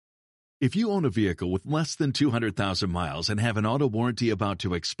If you own a vehicle with less than 200,000 miles and have an auto warranty about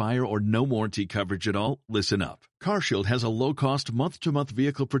to expire or no warranty coverage at all, listen up. CarShield has a low-cost month-to-month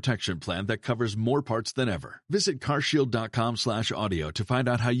vehicle protection plan that covers more parts than ever. Visit carshield.com/audio to find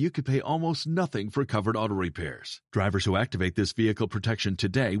out how you could pay almost nothing for covered auto repairs. Drivers who activate this vehicle protection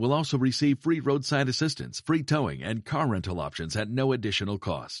today will also receive free roadside assistance, free towing, and car rental options at no additional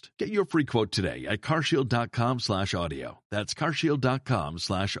cost. Get your free quote today at carshield.com/audio. That's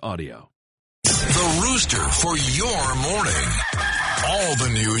carshield.com/audio. The Rooster for your morning. All the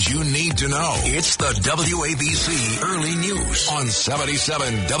news you need to know. It's the WABC Early News on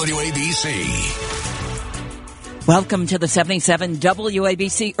 77 WABC. Welcome to the 77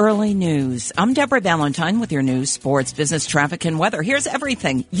 WABC Early News. I'm Deborah Valentine with your news, sports, business, traffic, and weather. Here's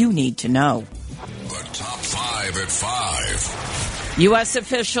everything you need to know. The top 5 at 5. U.S.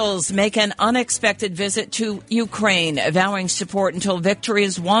 officials make an unexpected visit to Ukraine, vowing support until victory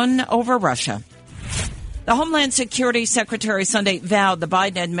is won over Russia. The Homeland Security Secretary Sunday vowed the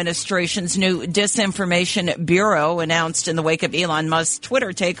Biden administration's new Disinformation Bureau, announced in the wake of Elon Musk's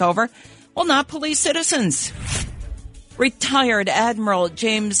Twitter takeover, will not police citizens. Retired Admiral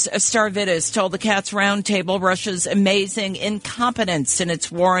James Stavridis told the Katz Roundtable Russia's amazing incompetence in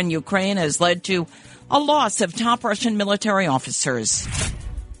its war in Ukraine has led to a loss of top Russian military officers.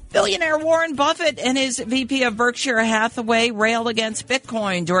 Billionaire Warren Buffett and his VP of Berkshire Hathaway railed against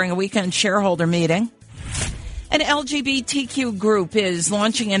Bitcoin during a weekend shareholder meeting. An LGBTQ group is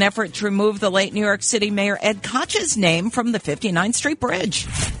launching an effort to remove the late New York City Mayor Ed Koch's name from the 59th Street Bridge.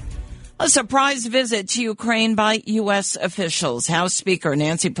 A surprise visit to Ukraine by U.S. officials. House Speaker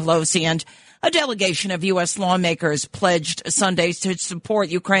Nancy Pelosi and a delegation of U.S. lawmakers pledged Sunday to support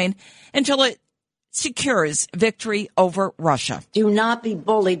Ukraine until it secures victory over Russia. Do not be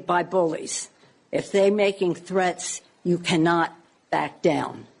bullied by bullies. If they're making threats, you cannot back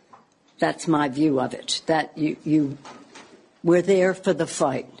down. That's my view of it, that we're there for the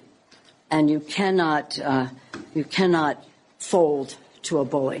fight, and you cannot fold to a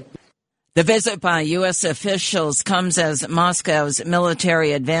bully. The visit by U.S. officials comes as Moscow's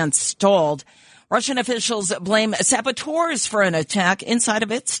military advance stalled. Russian officials blame saboteurs for an attack inside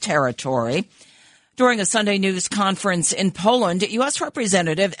of its territory. During a Sunday news conference in Poland, U.S.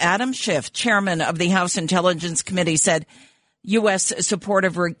 Representative Adam Schiff, chairman of the House Intelligence Committee, said U.S. support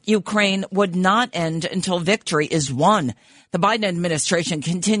of Ukraine would not end until victory is won. The Biden administration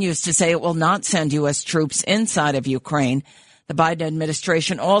continues to say it will not send U.S. troops inside of Ukraine. The Biden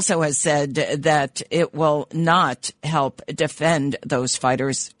administration also has said that it will not help defend those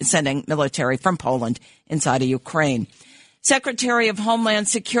fighters, sending military from Poland inside of Ukraine. Secretary of Homeland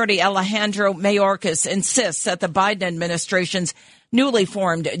Security Alejandro Mayorkas insists that the Biden administration's newly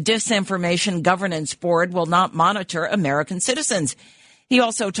formed Disinformation Governance Board will not monitor American citizens. He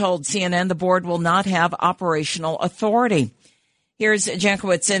also told CNN the board will not have operational authority. Here's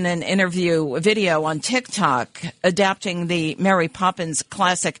Jankowicz in an interview video on TikTok, adapting the Mary Poppins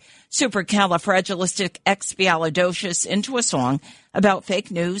classic Supercalifragilisticexpialidocious into a song about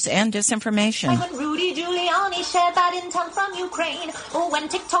fake news and disinformation. When Rudy Giuliani shared bad intel from Ukraine, or when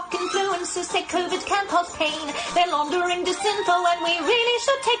TikTok influencers say COVID can cause pain, they're laundering disinfo and we really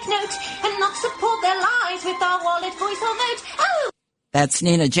should take note and not support their lies with our wallet, voice or vote. Oh! That's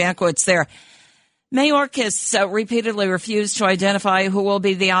Nina Jankowicz there. Mayorkas repeatedly refused to identify who will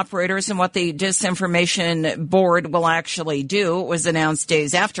be the operators and what the Disinformation Board will actually do. It was announced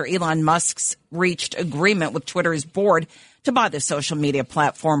days after Elon Musk's reached agreement with Twitter's board to buy the social media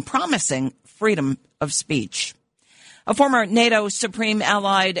platform, promising freedom of speech. A former NATO Supreme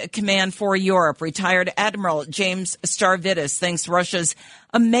Allied Command for Europe, retired Admiral James Stavridis, thinks Russia's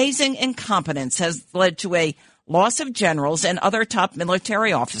amazing incompetence has led to a loss of generals and other top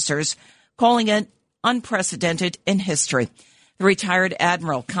military officers, calling it unprecedented in history. The retired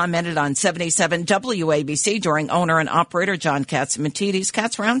admiral commented on 77 WABC during owner and operator John Catsimatidis'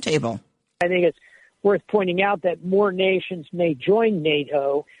 Katz Roundtable. I think it's worth pointing out that more nations may join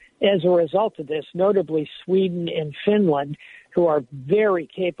NATO as a result of this, notably Sweden and Finland, who are very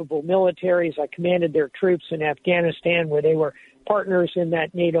capable militaries. I commanded their troops in Afghanistan, where they were partners in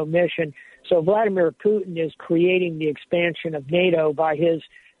that NATO mission. So Vladimir Putin is creating the expansion of NATO by his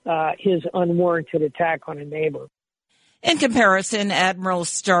unwarranted attack on a neighbor. In comparison, Admiral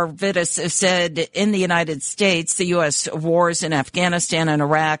Stavridis said in the United States, the U.S. wars in Afghanistan and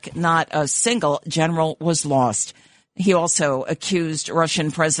Iraq, not a single general was lost. He also accused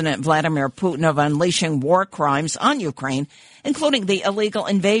Russian President Vladimir Putin of unleashing war crimes on Ukraine, including the illegal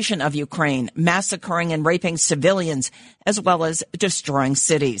invasion of Ukraine, massacring and raping civilians, as well as destroying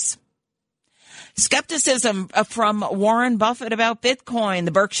cities. Skepticism from Warren Buffett about Bitcoin.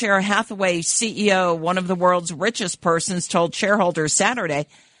 The Berkshire Hathaway CEO, one of the world's richest persons, told shareholders Saturday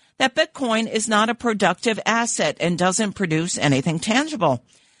that Bitcoin is not a productive asset and doesn't produce anything tangible.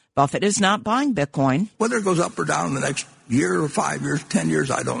 Buffett is not buying Bitcoin. Whether it goes up or down in the next year or 5 years, 10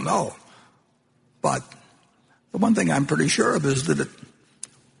 years, I don't know. But the one thing I'm pretty sure of is that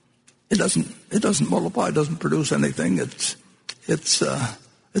it doesn't multiply, it doesn't produce anything. It's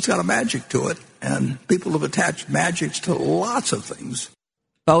got a magic to it, and people have attached magics to lots of things.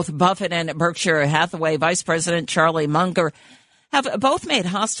 Both Buffett and Berkshire Hathaway Vice President Charlie Munger have both made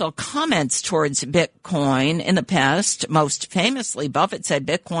hostile comments towards Bitcoin in the past. Most famously, Buffett said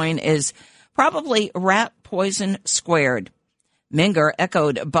Bitcoin is probably rat poison squared. Munger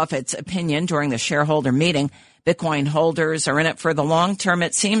echoed Buffett's opinion during the shareholder meeting. Bitcoin holders are in it for the long term,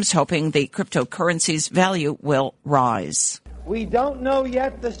 it seems, hoping the cryptocurrency's value will rise. We don't know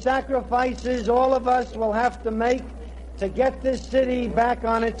yet the sacrifices all of us will have to make to get this city back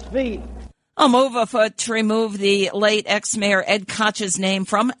on its feet. A move afoot to remove the late ex-mayor Ed Koch's name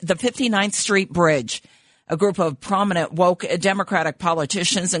from the 59th Street Bridge. A group of prominent woke Democratic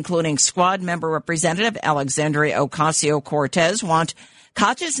politicians, including Squad member Representative Alexandria Ocasio-Cortez, want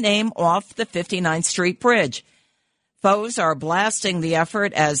Koch's name off the 59th Street Bridge. Foes are blasting the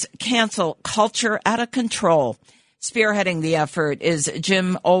effort as cancel culture out of control. Spearheading the effort is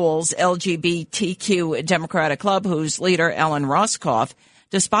Jim Owell's LGBTQ Democratic Club, whose leader, Alan Roscoff,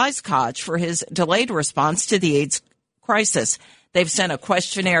 despised Koch for his delayed response to the AIDS crisis. They've sent a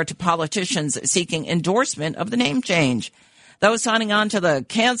questionnaire to politicians seeking endorsement of the name change. Those signing on to the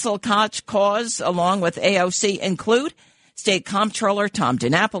Cancel Koch cause, along with AOC, include State Comptroller Tom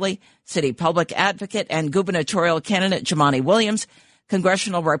DiNapoli, City Public Advocate and gubernatorial candidate Jumaane Williams,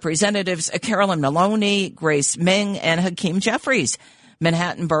 Congressional Representatives Carolyn Maloney, Grace Ming, and Hakeem Jeffries,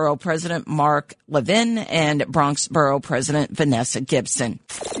 Manhattan Borough President Mark Levin, and Bronx Borough President Vanessa Gibson.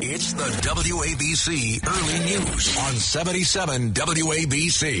 It's the WABC Early News on 77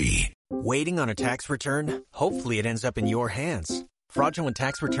 WABC. Waiting on a tax return? Hopefully it ends up in your hands. Fraudulent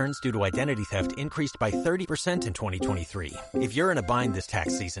tax returns due to identity theft increased by 30% in 2023. If you're in a bind this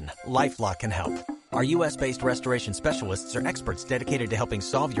tax season, LifeLock can help. Our U.S.-based restoration specialists are experts dedicated to helping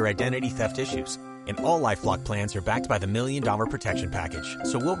solve your identity theft issues. And all LifeLock plans are backed by the $1 Million Protection Package.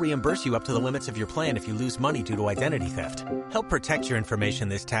 So we'll reimburse you up to the limits of your plan if you lose money due to identity theft. Help protect your information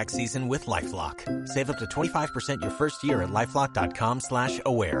this tax season with LifeLock. Save up to 25% your first year at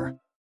LifeLock.com/aware.